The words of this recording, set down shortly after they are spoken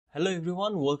Hello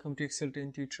everyone, welcome to Excel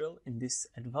 10 tutorial. In this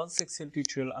advanced Excel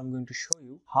tutorial, I'm going to show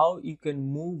you how you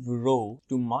can move row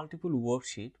to multiple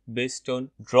worksheet based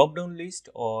on drop-down list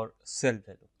or cell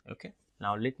value. Okay.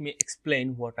 Now let me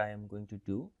explain what I am going to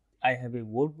do. I have a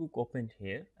workbook opened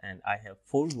here and I have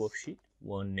 4 worksheets,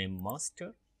 one named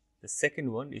master, the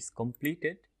second one is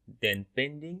completed, then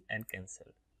pending and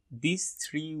cancelled. These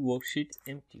 3 worksheets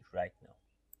empty right now.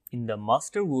 In the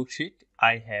master worksheet,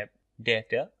 I have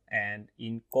data and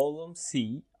in column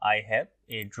C, I have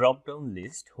a drop-down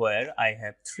list where I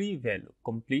have 3 values: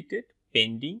 completed,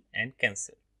 pending and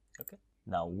cancelled. Okay.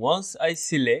 Now, once I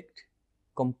select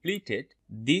completed,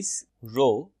 this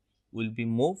row will be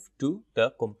moved to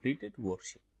the completed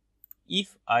worksheet.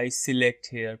 If I select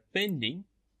here pending,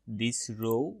 this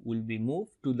row will be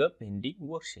moved to the pending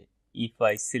worksheet. If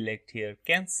I select here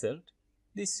cancelled,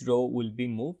 this row will be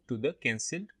moved to the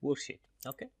cancelled worksheet.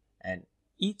 Okay, and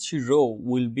each row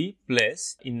will be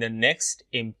placed in the next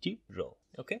empty row.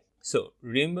 Okay, so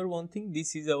remember one thing,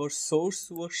 this is our source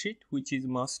worksheet which is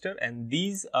master, and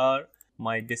these are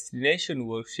my destination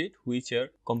worksheet which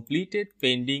are completed,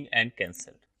 pending and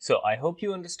cancelled. So I hope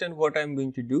you understand what I am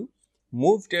going to do.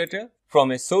 Move data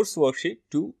from a source worksheet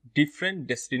to different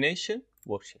destination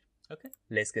worksheet. Okay,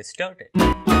 let's get started.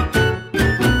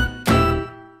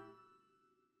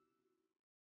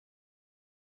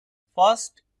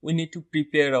 First, we need to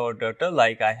prepare our data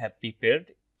like I have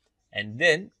prepared, and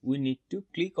then we need to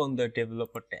click on the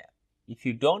developer tab. If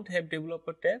you don't have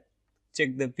developer tab,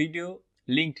 check the video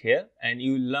linked here and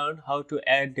you will learn how to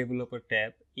add developer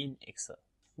tab in Excel.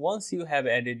 Once you have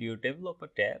added your developer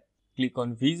tab, click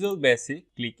on Visual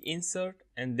Basic, click Insert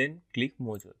and then click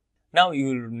Module. Now you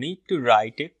will need to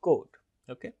write a code.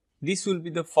 Okay, this will be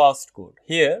the first code.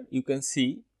 Here you can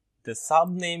see the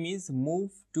subname is move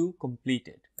to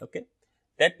completed. Okay,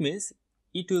 that means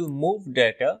it will move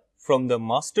data from the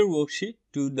master worksheet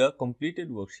to the completed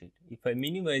worksheet. If I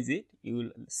minimize it, you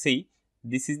will see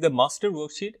this is the master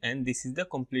worksheet and this is the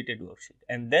completed worksheet,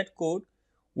 and that code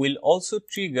will also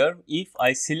trigger if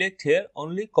I select here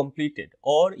only completed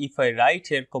or if I write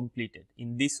here completed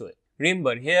in this way.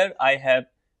 Remember, here I have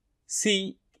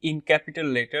C in capital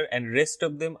letter and rest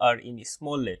of them are in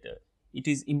small letter. It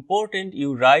is important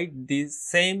you write this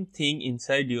same thing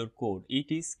inside your code. It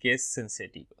is case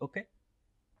sensitive. Okay.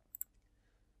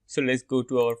 So let's go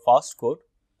to our first code.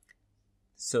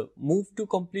 So move to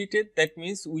completed, that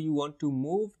means we want to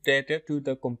move data to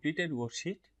the completed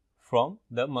worksheet from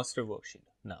the master worksheet.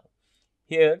 Now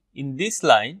here in this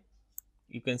line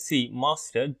you can see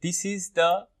master, this is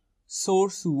the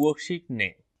source worksheet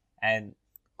name, and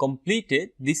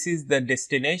completed, this is the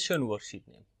destination worksheet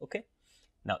name. Okay.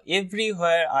 Now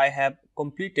everywhere I have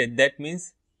completed, that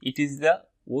means it is the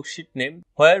worksheet name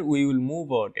where we will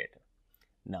move our data.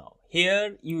 Now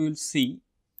here you will see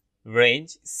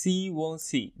range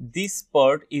C1C. This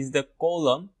part is the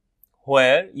column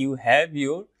where you have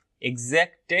your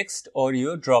exact text or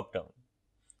your drop down.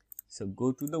 So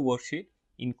go to the worksheet.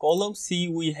 In column C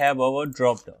we have our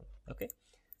drop down. Okay.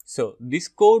 So this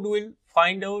code will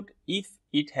find out if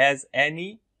it has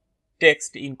any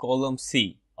text in column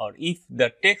C or if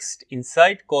the text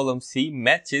inside column C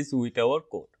matches with our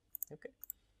code. Okay.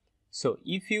 So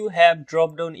if you have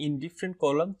drop down in different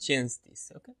column, change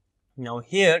this. Okay. Now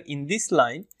here in this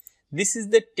line, this is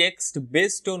the text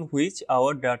based on which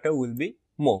our data will be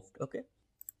moved. Okay.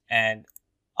 And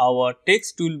our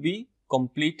text will be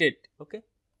completed. Okay.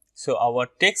 So our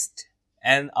text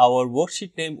and our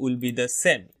worksheet name will be the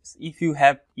same. If you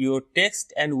have your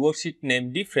text and worksheet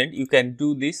name different, you can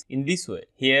do this in this way.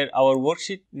 Here our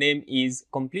worksheet name is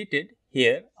completed,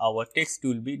 here our text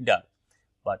will be done.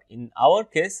 But in our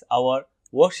case, our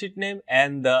worksheet name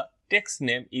and the text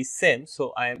name is same,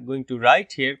 so I am going to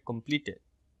write here completed.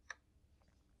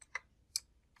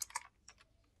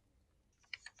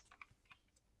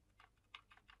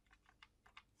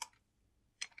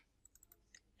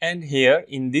 And here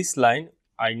in this line,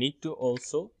 I need to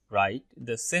also write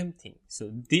the same thing.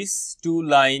 So this 2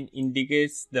 line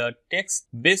indicates the text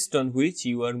based on which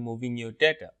you are moving your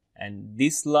data, and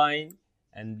this line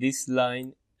and this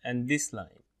line and this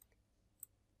line.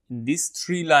 In this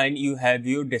 3 line you have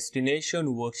your destination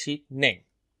worksheet name,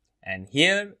 and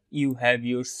here you have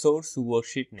your source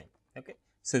worksheet name. Okay.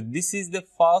 So this is the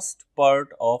first part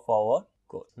of our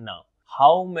code. Now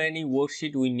how many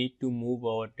worksheet we need to move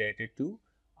our data to?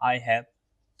 I have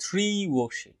 3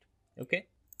 worksheet. Okay.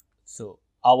 So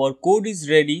our code is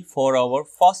ready for our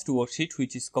first worksheet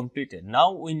which is completed.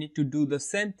 Now we need to do the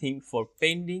same thing for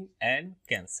pending and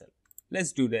cancel.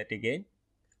 Let's do that again.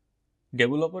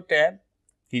 Developer tab,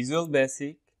 Visual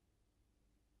Basic,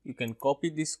 you can copy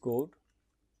this code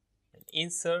and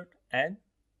insert and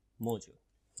module.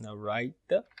 Now write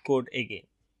the code again.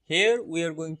 Here we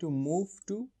are going to move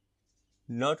to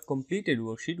not completed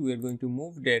worksheet, we are going to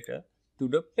move data to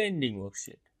the pending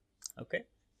worksheet. Okay.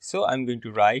 So I am going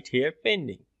to write here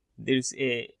pending. There is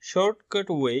a shortcut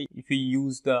way if we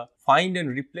use the find and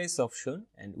replace option,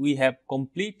 and we have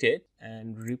completed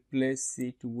and replace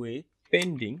it with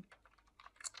pending.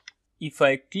 If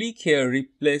I click here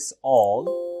replace all,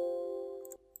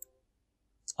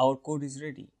 our code is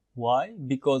ready. Why?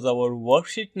 Because our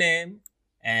worksheet name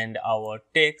and our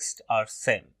text are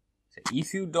same. So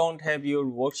if you don't have your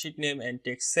worksheet name and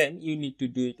text same, you need to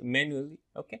do it manually.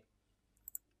 Okay.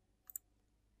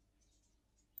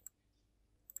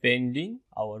 Pending,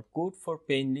 our code for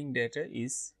pending data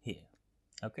is here.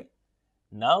 Okay.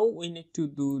 Now we need to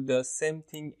do the same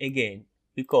thing again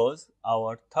because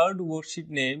our third worksheet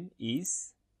name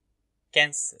is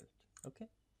cancelled. Okay.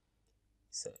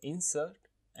 So insert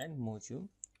and module,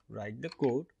 write the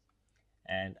code,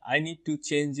 and I need to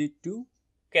change it to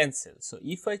cancel. So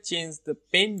if I change the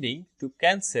pending to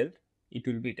cancelled, it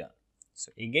will be done.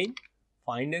 So again,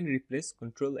 find and replace,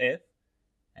 Control F,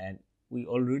 and we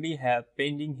already have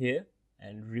pending here,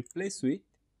 and replace with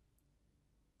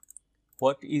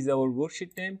what is our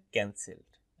worksheet name, cancelled,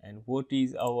 and what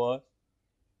is our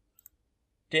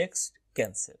text,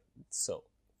 cancelled. So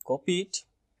copy it,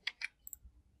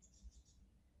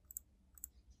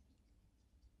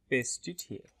 paste it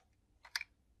here,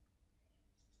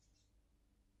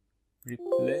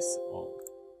 replace all.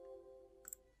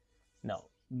 Now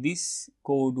this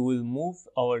code will move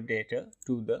our data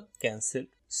to the cancelled.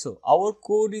 So our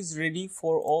code is ready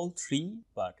for all three,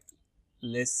 but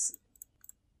let's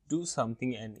do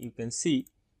something, and you can see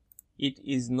it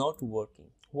is not working.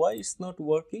 Why it's not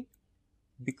working?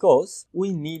 Because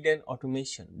we need an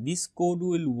automation. This code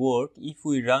will work if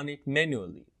we run it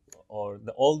manually, or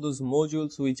all those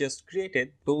modules we just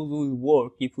created, those will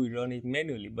work if we run it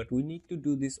manually, but we need to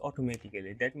do this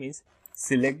automatically. That means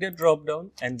select the drop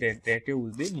down and the data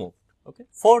will be moved. Okay.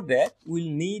 For that we'll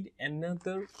need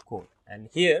another code, and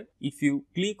here if you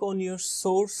click on your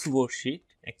source worksheet,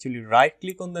 actually right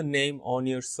click on the name on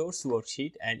your source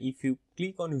worksheet, and if you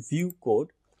click on view code,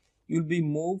 you'll be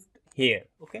moved here.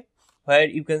 Okay, where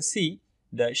you can see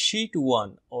the sheet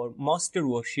 1 or master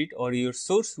worksheet or your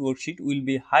source worksheet will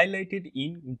be highlighted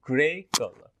in gray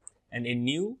color, and a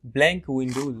new blank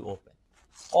window will open.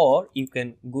 Or you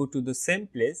can go to the same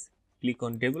place, click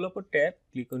on developer tab,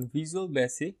 click on visual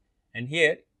basic, and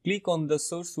here click on the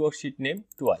source worksheet name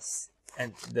twice,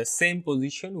 and the same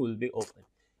position will be open.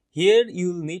 Here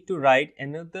you will need to write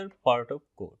another part of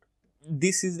code.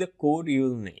 This is the code you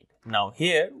will need. Now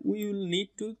here we will need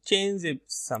to change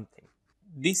something.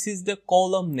 This is the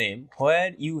column name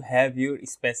where you have your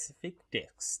specific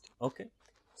text. Okay.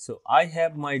 So I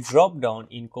have my drop down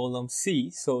in column C.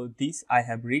 So this I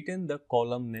have written the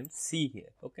column name C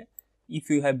here. Okay. If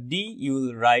you have D, you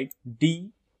will write D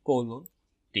colon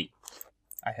D.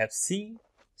 I have C,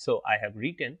 so I have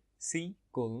written C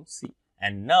colon C.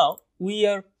 And now we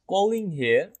are calling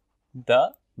here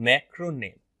the macro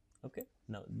name. Okay.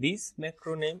 Now this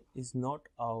macro name is not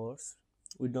ours.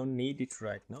 We don't need it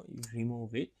right now. You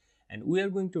remove it, and we are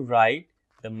going to write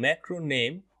the macro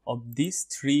name of these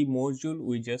three modules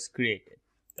we just created.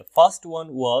 The first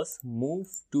one was move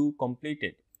to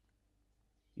completed.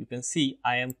 You can see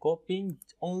I am copying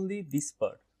only this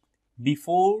part,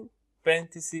 before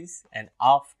parenthesis and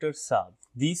after sub.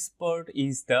 This part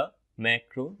is the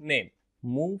macro name,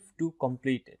 move to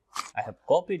completed. I have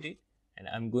copied it, and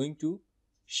I am going to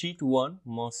sheet 1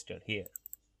 master here,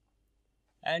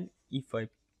 and if I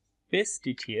paste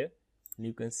it here,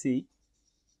 you can see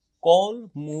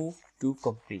call move to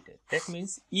completed. That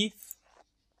means if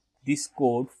this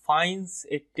code finds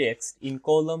a text in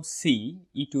column C,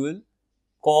 it will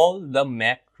call the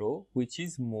macro which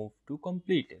is move to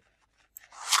completed.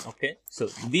 Okay, so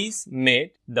this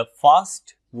made the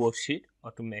first worksheet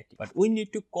automatic, but we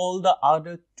need to call the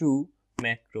other two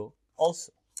macro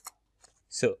also.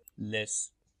 So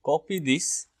let's copy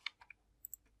this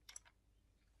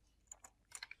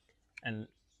and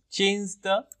change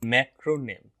the macro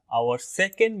name. Our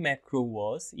second macro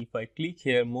was, if I click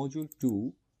here module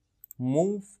 2,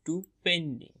 move to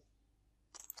pending.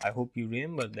 I hope you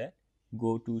remember that.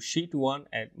 Go to sheet 1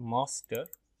 at master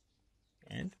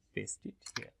and paste it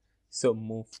here. So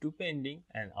move to pending,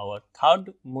 and our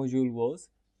third module was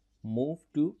move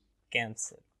to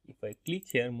cancel. If I click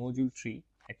here module 3,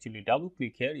 actually double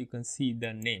click here, you can see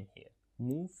the name here,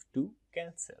 move to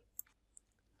cancel.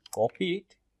 Copy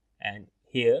it, and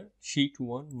here sheet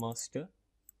 1 master,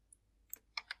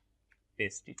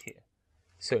 paste it here.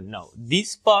 So now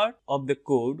this part of the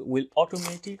code will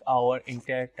automate our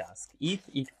entire task. If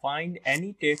it find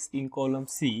any text in column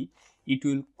C, it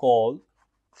will call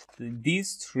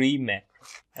these three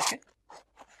macros. Okay.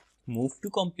 Move to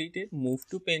completed, move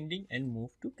to pending, and move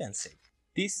to cancelled.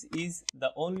 This is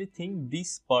the only thing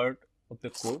this part of the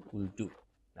code will do.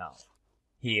 Now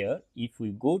here, if we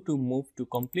go to move to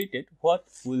completed, what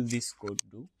will this code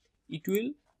do? It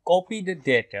will copy the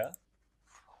data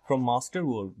from master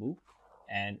workbook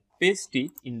and paste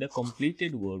it in the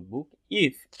completed workbook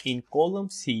if in column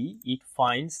C it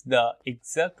finds the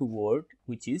exact word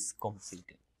which is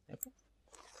completed. Okay.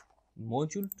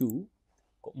 Module 2,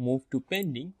 move to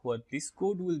pending. What this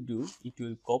code will do, it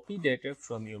will copy data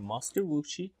from your master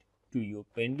worksheet to your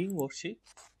pending worksheet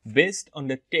based on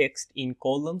the text in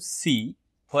column C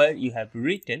where you have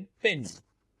written pending.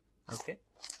 Okay.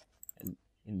 And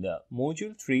in the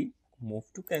module 3, move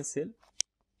to cancel.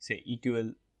 So it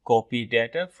will copy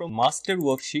data from master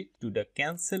worksheet to the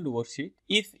cancelled worksheet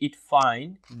if it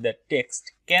find the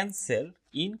text cancelled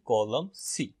in column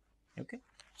C. Okay.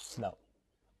 Now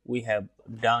we have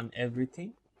done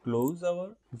everything. Close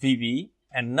our VB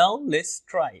and now let's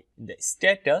try the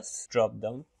status drop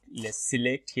down. Let's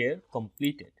select here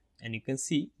completed and you can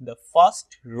see the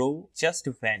first row just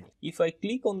vanished. If I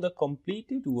click on the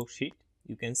completed worksheet,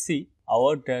 you can see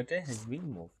our data has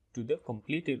been moved to the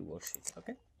completed worksheet.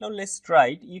 Okay. Now let's try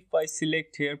it. If I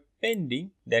select here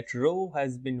pending, that row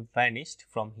has been vanished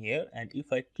from here, and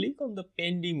if I click on the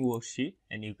pending worksheet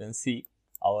and you can see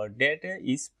our data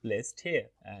is placed here.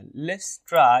 And let's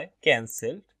try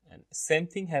cancelled and same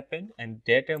thing happened and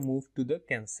data moved to the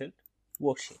cancelled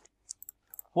worksheet.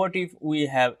 What if we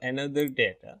have another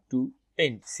data to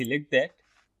pend? Select that,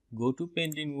 go to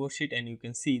pending worksheet and you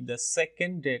can see the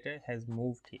second data has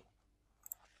moved here.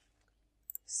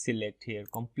 Select here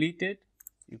completed,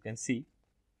 you can see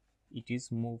it is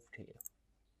moved here.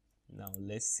 Now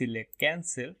let's select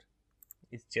cancelled,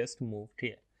 it's just moved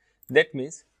here. That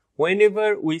means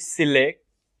whenever we select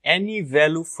any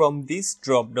value from this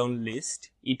drop down list,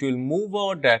 it will move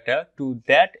our data to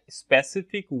that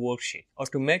specific worksheet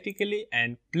automatically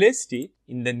and place it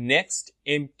in the next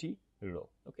empty row.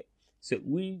 Okay. So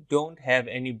we don't have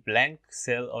any blank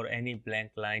cell or any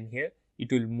blank line here.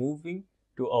 It will moving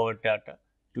to our data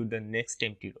to the next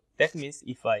empty row. That means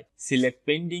if I select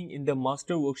pending in the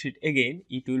master worksheet again,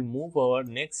 it will move our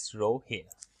next row here.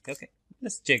 Okay.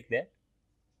 Let's check that.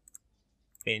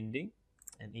 Pending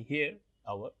and here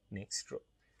our next row.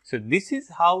 So this is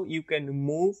how you can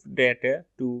move data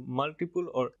to multiple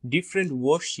or different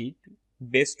worksheet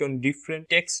based on different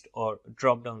text or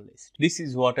drop down list. This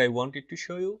is what I wanted to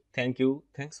show you. Thank you.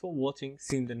 Thanks for watching.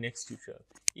 See you in the next tutorial.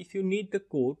 If you need the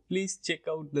code, please check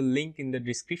out the link in the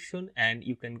description and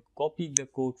you can copy the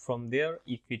code from there.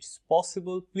 If it's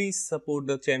possible, please support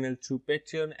the channel through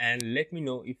Patreon and let me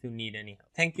know if you need any help.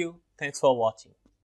 Thank you. Thanks for watching.